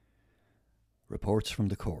Reports from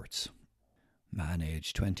the courts. Man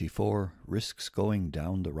aged 24 risks going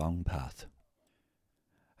down the wrong path.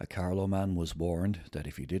 A Carlow man was warned that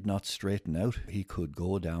if he did not straighten out, he could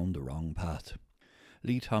go down the wrong path.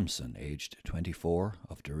 Lee Thompson, aged 24,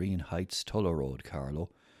 of Doreen Heights, Tulla Road, Carlow,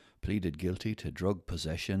 pleaded guilty to drug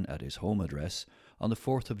possession at his home address on the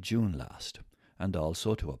 4th of June last, and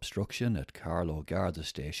also to obstruction at Carlow Garda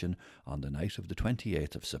Station on the night of the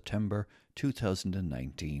 28th of September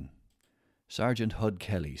 2019. Sergeant Hud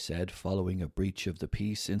Kelly said following a breach of the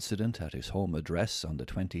peace incident at his home address on the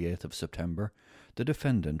 28th of September, the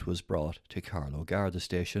defendant was brought to Carlow Garda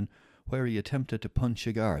Station where he attempted to punch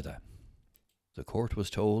a Garda. The court was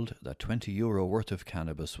told that €20 worth of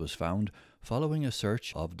cannabis was found following a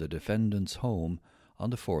search of the defendant's home on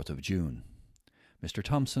the 4th of June. Mr.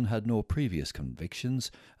 Thompson had no previous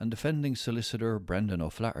convictions, and defending solicitor Brendan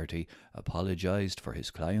O'Flaherty apologised for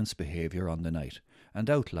his client's behaviour on the night and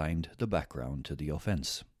outlined the background to the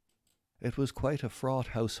offence. "It was quite a fraught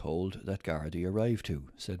household that Gardaí arrived to,"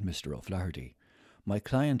 said Mr. O'Flaherty. "My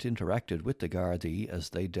client interacted with the Gardaí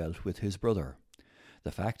as they dealt with his brother.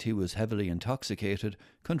 The fact he was heavily intoxicated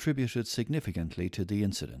contributed significantly to the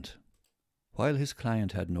incident." While his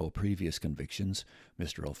client had no previous convictions,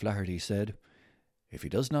 Mr. O'Flaherty said, "If he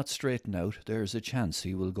does not straighten out, there is a chance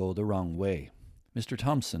he will go the wrong way." Mr.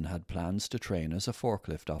 Thompson had plans to train as a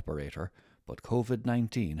forklift operator, but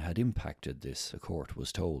COVID-19 had impacted this, the court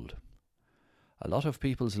was told. "A lot of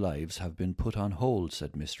people's lives have been put on hold,"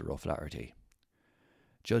 said Mr. O'Flaherty.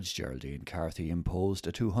 Judge Geraldine Carthy imposed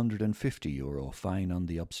a €250 fine on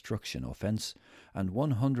the obstruction offence and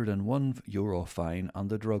 €101 fine on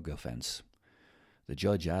the drug offence. The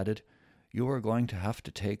judge added, "You are going to have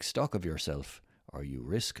to take stock of yourself, or you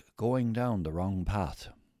risk going down the wrong path."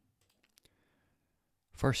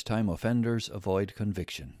 First-time offenders avoid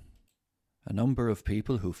conviction. A number of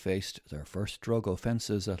people who faced their first drug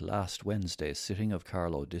offences at last Wednesday's sitting of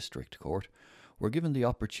Carlow District Court were given the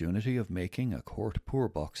opportunity of making a court poor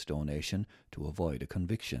box donation to avoid a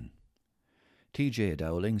conviction. T.J.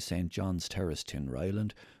 Dowling, St. John's Terrace,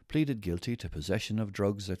 Tinryland, pleaded guilty to possession of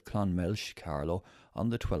drugs at Clonmelsh, Carlow, on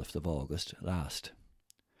the 12th of August last.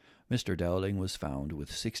 Mr. Dowling was found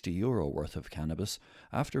with €60 worth of cannabis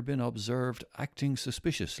after being observed acting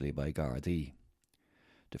suspiciously by Gardaí.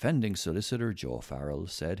 Defending solicitor Joe Farrell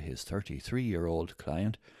said his 33-year-old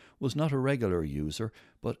client was not a regular user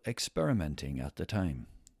but experimenting at the time.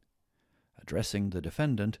 Addressing the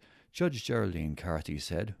defendant, Judge Geraldine Carthy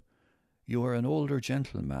said, "You are an older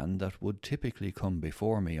gentleman that would typically come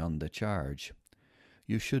before me on the charge.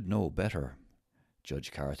 You should know better."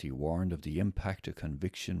 Judge Carthy warned of the impact a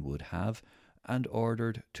conviction would have and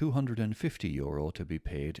ordered €250 to be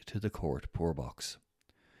paid to the court poor box.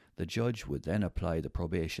 The judge would then apply the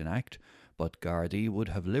Probation Act, but Gardaí would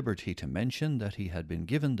have liberty to mention that he had been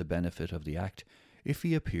given the benefit of the Act if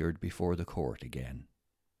he appeared before the court again.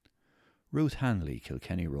 Ruth Hanley,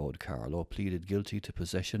 Kilkenny Road, Carlow, pleaded guilty to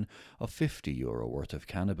possession of €50 worth of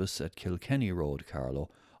cannabis at Kilkenny Road,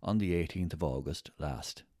 Carlow, on the 18th of August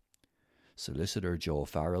last. Solicitor Joe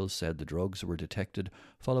Farrell said the drugs were detected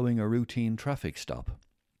following a routine traffic stop.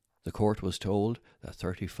 The court was told that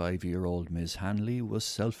 35-year-old Ms. Hanley was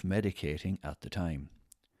self-medicating at the time.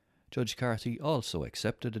 Judge Carthy also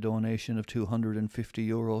accepted a donation of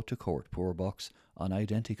 €250 to court poor box on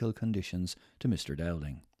identical conditions to Mr.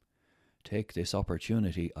 Dowling. "Take this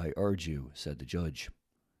opportunity, I urge you," said the judge.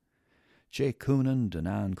 Jake Coonan,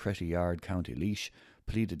 Dunan, Cretty Yard, County Laois,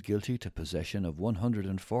 pleaded guilty to possession of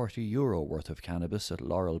 €140 worth of cannabis at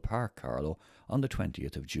Laurel Park, Carlow, on the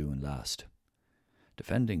 20th of June last.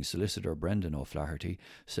 Defending solicitor Brendan O'Flaherty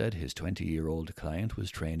said his 20-year-old client was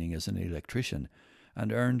training as an electrician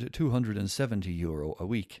and earned €270 a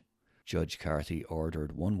week. Judge Carthy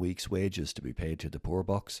ordered 1 week's wages to be paid to the poor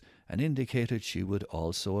box and indicated she would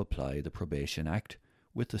also apply the Probation Act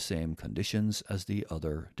with the same conditions as the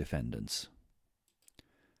other defendants.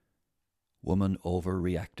 Woman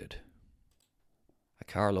overreacted. A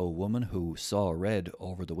Carlow woman who saw red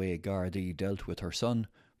over the way Gardaí dealt with her son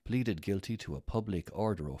pleaded guilty to a public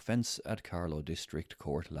order offence at Carlow District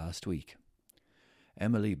Court last week.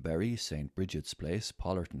 Emily Berry, St. Bridget's Place,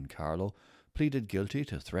 Pollerton, Carlow, pleaded guilty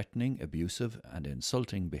to threatening, abusive and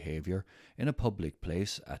insulting behaviour in a public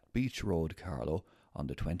place at Beach Road, Carlow, on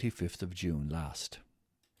the 25th of June last.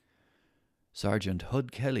 Sergeant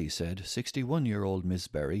Hud Kelly said 61-year-old Miss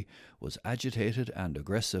Berry was agitated and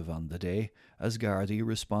aggressive on the day as Gardaí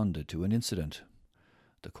responded to an incident.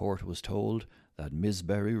 The court was told that Ms.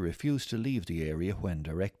 Berry refused to leave the area when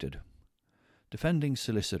directed. Defending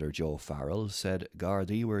solicitor Joe Farrell said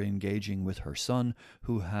Gardaí were engaging with her son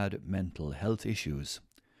who had mental health issues.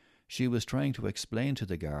 She was trying to explain to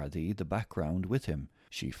the Gardaí the background with him.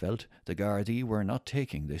 She felt the Gardaí were not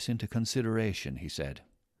taking this into consideration, he said.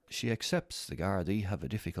 She accepts the Gardaí have a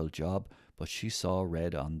difficult job, but she saw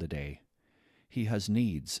red on the day. He has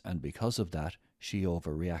needs, and because of that, she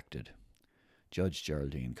overreacted. Judge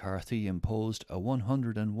Geraldine Carthy imposed a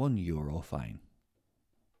 €101 fine.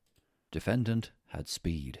 Defendant had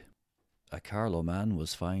speed. A Carlow man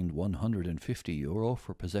was fined €150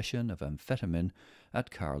 for possession of amphetamine at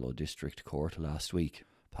Carlow District Court last week.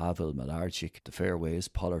 Pavel Malarczyk, the Fairways,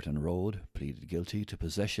 Pollerton Road, pleaded guilty to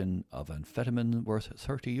possession of amphetamine worth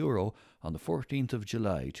 €30 on the 14th of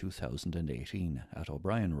July 2018 at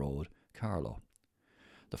O'Brien Road, Carlow.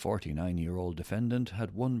 The 49-year-old defendant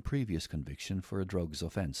had one previous conviction for a drugs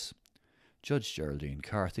offence. Judge Geraldine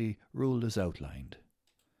Carthy ruled as outlined.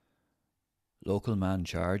 Local man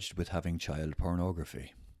charged with having child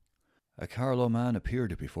pornography. A Carlow man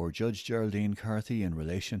appeared before Judge Geraldine Carthy in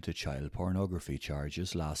relation to child pornography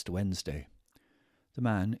charges last Wednesday. The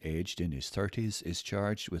man, aged in his 30s, is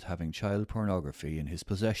charged with having child pornography in his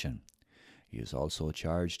possession. He is also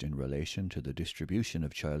charged in relation to the distribution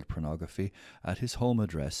of child pornography at his home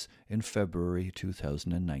address in February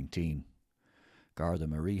 2019. Garda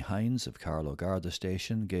Marie Hines of Carlow Garda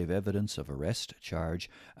Station gave evidence of arrest, charge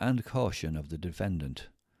and caution of the defendant.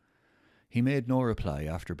 He made no reply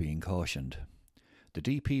after being cautioned. The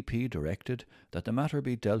DPP directed that the matter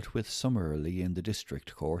be dealt with summarily in the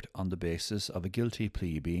District Court on the basis of a guilty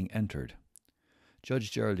plea being entered.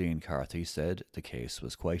 Judge Geraldine Carthy said the case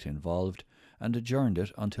was quite involved and adjourned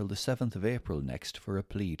it until the 7th of April next for a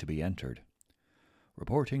plea to be entered.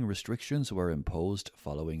 Reporting restrictions were imposed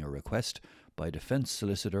following a request by defence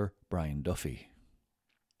solicitor Brian Duffy.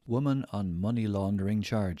 Woman on money laundering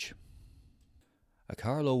charge. A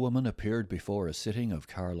Carlow woman appeared before a sitting of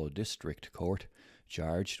Carlow District Court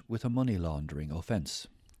charged with a money laundering offence.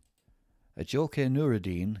 Ajoke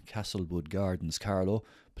Nuruddin, Castlewood Gardens, Carlow,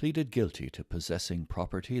 pleaded guilty to possessing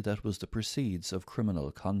property that was the proceeds of criminal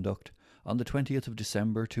conduct on the 20th of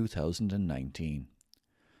December 2019.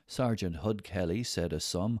 Sergeant Hud Kelly said a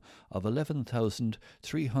sum of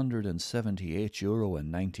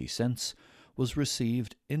 €11,378.90 was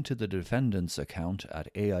received into the defendant's account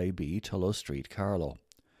at AIB Tullow Street, Carlow.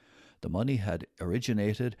 The money had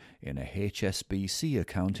originated in a HSBC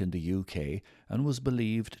account in the UK and was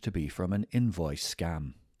believed to be from an invoice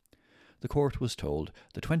scam. The court was told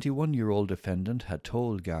the 21-year-old defendant had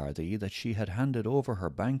told Gardaí that she had handed over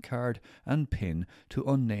her bank card and PIN to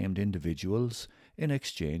unnamed individuals in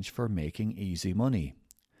exchange for making easy money.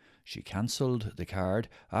 She cancelled the card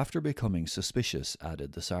after becoming suspicious,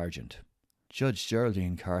 added the sergeant. Judge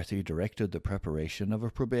Geraldine Carthy directed the preparation of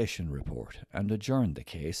a probation report and adjourned the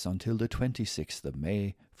case until the 26th of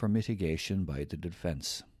May for mitigation by the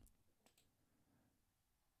defence.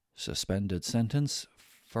 Suspended sentence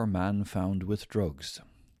for man found with drugs.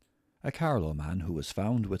 A Carlow man who was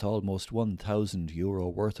found with almost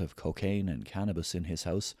 €1,000 worth of cocaine and cannabis in his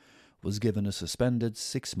house was given a suspended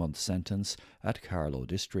 6-month sentence at Carlow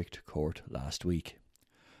District Court last week.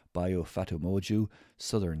 Bayo Fatumoju,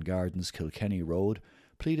 Southern Gardens, Kilkenny Road,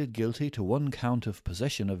 pleaded guilty to 1 count of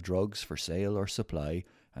possession of drugs for sale or supply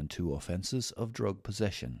and 2 offences of drug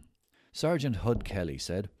possession. Sergeant Hud Kelly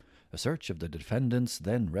said, a search of the defendant's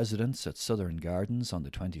then residence at Southern Gardens on the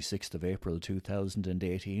 26th of April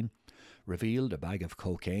 2018 revealed a bag of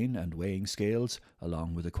cocaine and weighing scales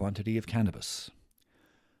along with a quantity of cannabis.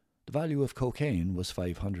 The value of cocaine was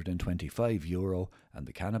 €525 and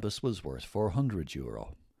the cannabis was worth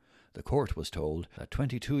 €400. The court was told that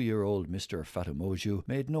 22-year-old Mr. Fatumoju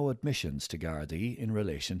made no admissions to Gardaí in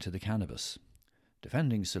relation to the cannabis.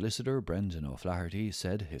 Defending solicitor Brendan O'Flaherty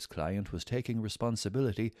said his client was taking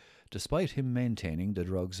responsibility despite him maintaining the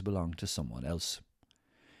drugs belonged to someone else.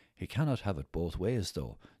 He cannot have it both ways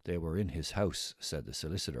though, they were in his house, said the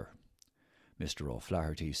solicitor. Mr.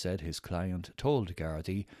 O'Flaherty said his client told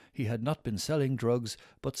Gardaí he had not been selling drugs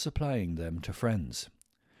but supplying them to friends.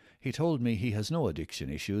 He told me he has no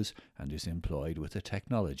addiction issues and is employed with a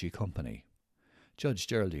technology company. Judge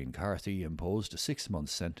Geraldine Carthy imposed a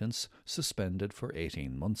 6-month sentence, suspended for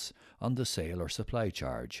 18 months, on the sale or supply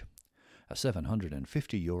charge. A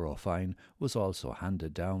 €750 fine was also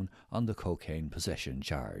handed down on the cocaine possession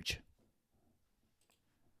charge.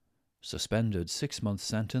 Suspended 6-month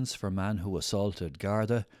sentence for man who assaulted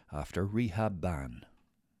Garda after rehab ban.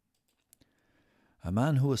 A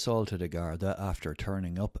man who assaulted a Garda after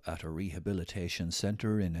turning up at a rehabilitation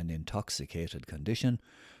centre in an intoxicated condition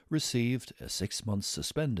received a 6-month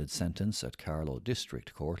suspended sentence at Carlow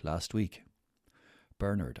District Court last week.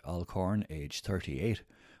 Bernard Alcorn, aged 38,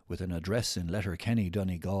 with an address in Letterkenny,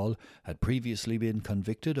 Donegal, had previously been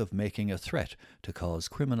convicted of making a threat to cause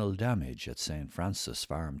criminal damage at St. Francis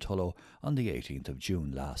Farm, Tullow, on the 18th of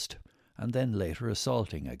June last, and then later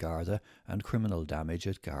assaulting a Garda and criminal damage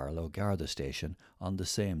at Carlow Garda Station on the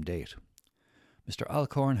same date. Mr.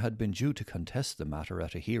 Alcorn had been due to contest the matter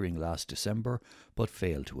at a hearing last December, but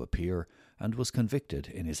failed to appear, and was convicted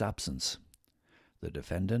in his absence. The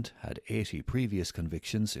defendant had 80 previous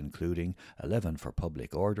convictions, including 11 for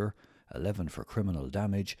public order, 11 for criminal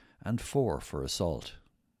damage, and 4 for assault.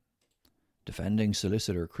 Defending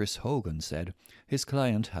solicitor Chris Hogan said his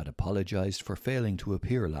client had apologised for failing to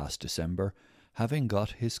appear last December, having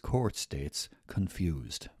got his court dates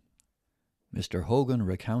confused. Mr. Hogan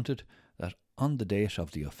recounted that on the date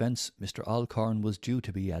of the offence, Mr. Alcorn was due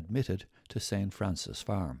to be admitted to St. Francis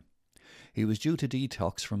Farm. He was due to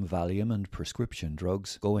detox from Valium and prescription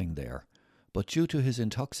drugs going there, but due to his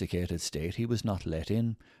intoxicated state he was not let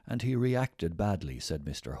in, and he reacted badly, said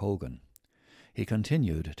Mr. Hogan. He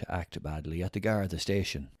continued to act badly at the Garda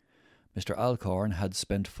station. Mr. Alcorn had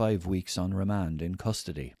spent 5 weeks on remand in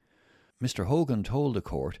custody. Mr. Hogan told the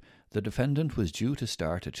court the defendant was due to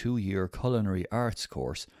start a 2-year culinary arts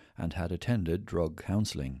course and had attended drug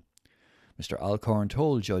counselling. Mr. Alcorn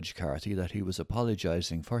told Judge Carthy that he was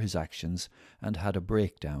apologising for his actions and had a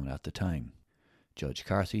breakdown at the time. Judge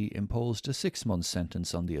Carthy imposed a 6-month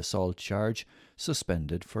sentence on the assault charge,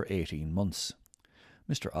 suspended for 18 months.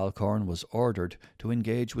 Mr. Alcorn was ordered to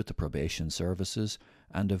engage with the probation services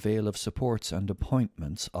and avail of supports and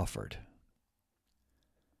appointments offered.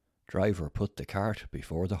 Driver put the cart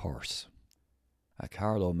before the horse. A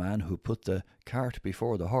Carlow man who put the cart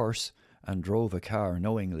before the horse and drove a car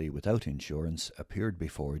knowingly without insurance appeared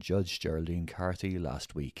before Judge Geraldine Carthy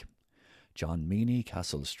last week. John Meany,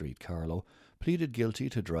 Castle Street, Carlow, pleaded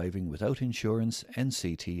guilty to driving without insurance,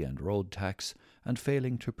 NCT and road tax, and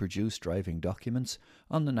failing to produce driving documents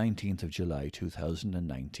on the 19th of July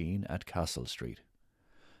 2019 at Castle Street.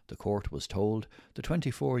 The court was told the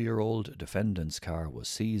 24-year-old defendant's car was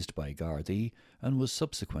seized by Gardaí and was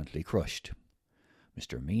subsequently crushed.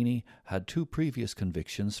 Mr. Meany had 2 previous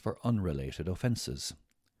convictions for unrelated offences.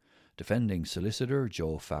 Defending solicitor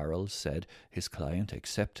Joe Farrell said his client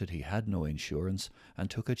accepted he had no insurance and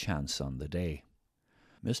took a chance on the day.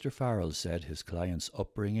 Mr. Farrell said his client's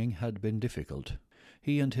upbringing had been difficult.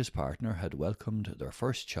 He and his partner had welcomed their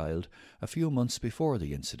first child a few months before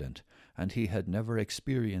the incident, and he had never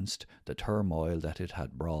experienced the turmoil that it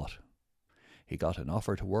had brought. He got an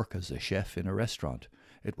offer to work as a chef in a restaurant.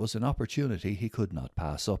 It was an opportunity he could not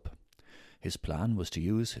pass up. His plan was to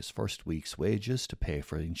use his first week's wages to pay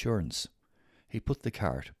for insurance. He put the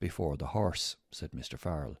cart before the horse, said Mr.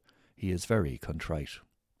 Farrell. He is very contrite.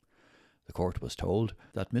 The court was told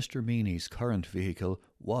that Mr. Meany's current vehicle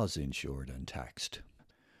was insured and taxed.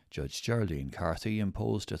 Judge Geraldine Carthy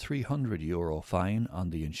imposed a €300 fine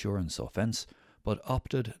on the insurance offence, but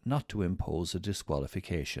opted not to impose a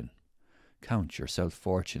disqualification. Count yourself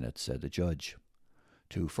fortunate, said the judge.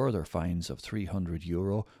 2 further fines of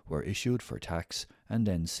 €300 were issued for tax and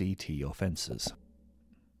NCT offences.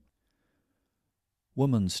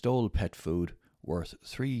 Woman stole pet food worth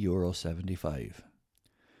 €3.75.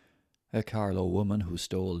 A Carlow woman who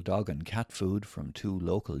stole dog and cat food from 2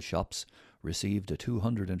 local shops received a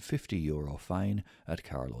 €250 fine at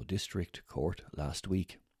Carlow District Court last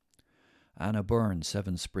week. Anna Byrne,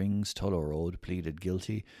 7 Springs, Tullow Road, pleaded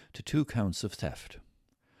guilty to 2 counts of theft.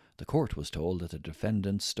 The court was told that the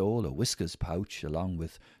defendant stole a Whiskas pouch along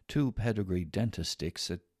with 2 pedigree dentist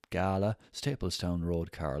sticks at Gala, Staplestown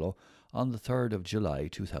Road, Carlow, on the 3rd of July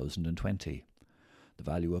 2020. The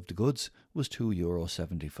value of the goods was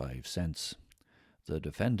 €2.75. The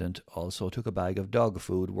defendant also took a bag of dog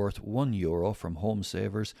food worth €1 from Home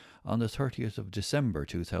Savers on the 30th of December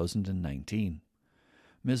 2019.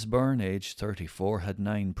 Ms. Byrne, aged 34, had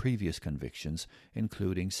 9 previous convictions,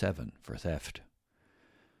 including 7 for theft.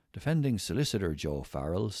 Defending solicitor Joe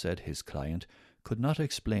Farrell said his client could not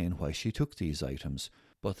explain why she took these items,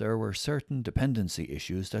 but there were certain dependency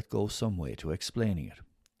issues that go some way to explaining it.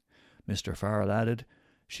 Mr. Farrell added,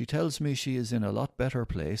 "She tells me she is in a lot better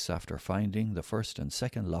place after finding the first and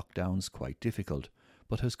second lockdowns quite difficult,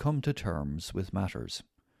 but has come to terms with matters."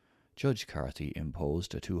 Judge Carthy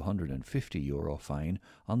imposed a €250 fine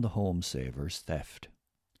on the Home Savers theft.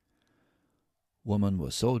 Woman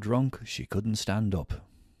was so drunk she couldn't stand up.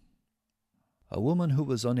 A woman who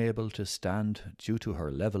was unable to stand due to her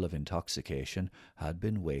level of intoxication had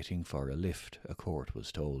been waiting for a lift, a court was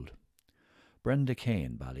told. Brenda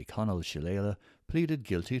Kane, Ballyconnell, Shillelagh, pleaded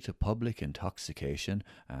guilty to public intoxication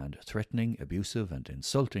and threatening, abusive and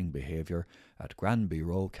insulting behaviour at Granby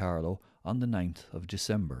Row, Carlow, on the 9th of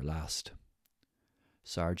December last.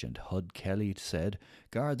 Sergeant Hud Kelly said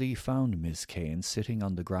Gardaí found Ms. Kane sitting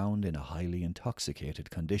on the ground in a highly intoxicated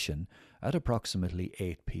condition at approximately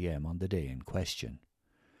 8 p.m. on the day in question.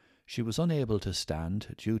 She was unable to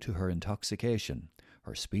stand due to her intoxication,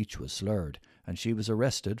 her speech was slurred, and she was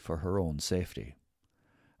arrested for her own safety.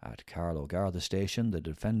 At Carlow Garda Station, the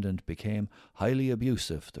defendant became highly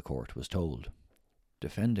abusive, the court was told.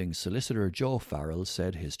 Defending solicitor Joe Farrell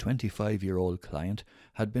said his 25-year-old client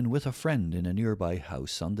had been with a friend in a nearby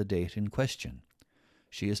house on the date in question.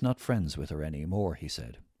 She is not friends with her anymore, he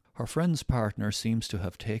said. Her friend's partner seems to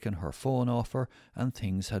have taken her phone off her and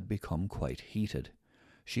things had become quite heated.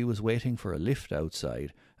 She was waiting for a lift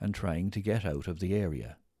outside and trying to get out of the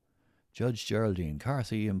area. Judge Geraldine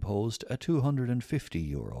Carthy imposed a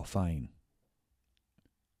 €250 fine.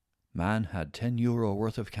 Man had €10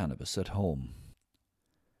 worth of cannabis at home.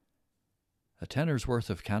 A tenner's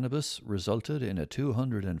worth of cannabis resulted in a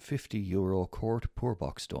 €250 court poor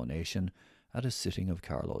box donation at a sitting of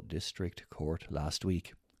Carlow District Court last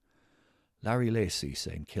week. Larry Lacey,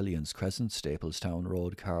 St. Killian's Crescent, Staplestown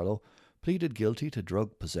Road, Carlow, pleaded guilty to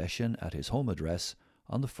drug possession at his home address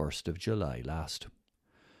on the 1st of July last.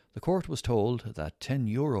 The court was told that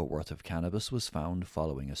 €10 worth of cannabis was found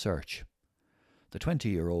following a search. The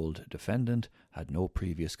 20-year-old defendant had no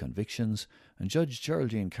previous convictions, and Judge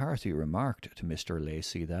Geraldine Carthy remarked to Mr.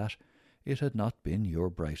 Lacey that it had not been your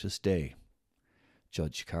brightest day.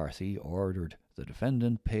 Judge Carthy ordered the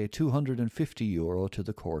defendant pay €250 to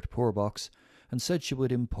the court poor box and said she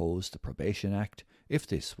would impose the Probation Act if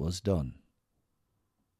this was done.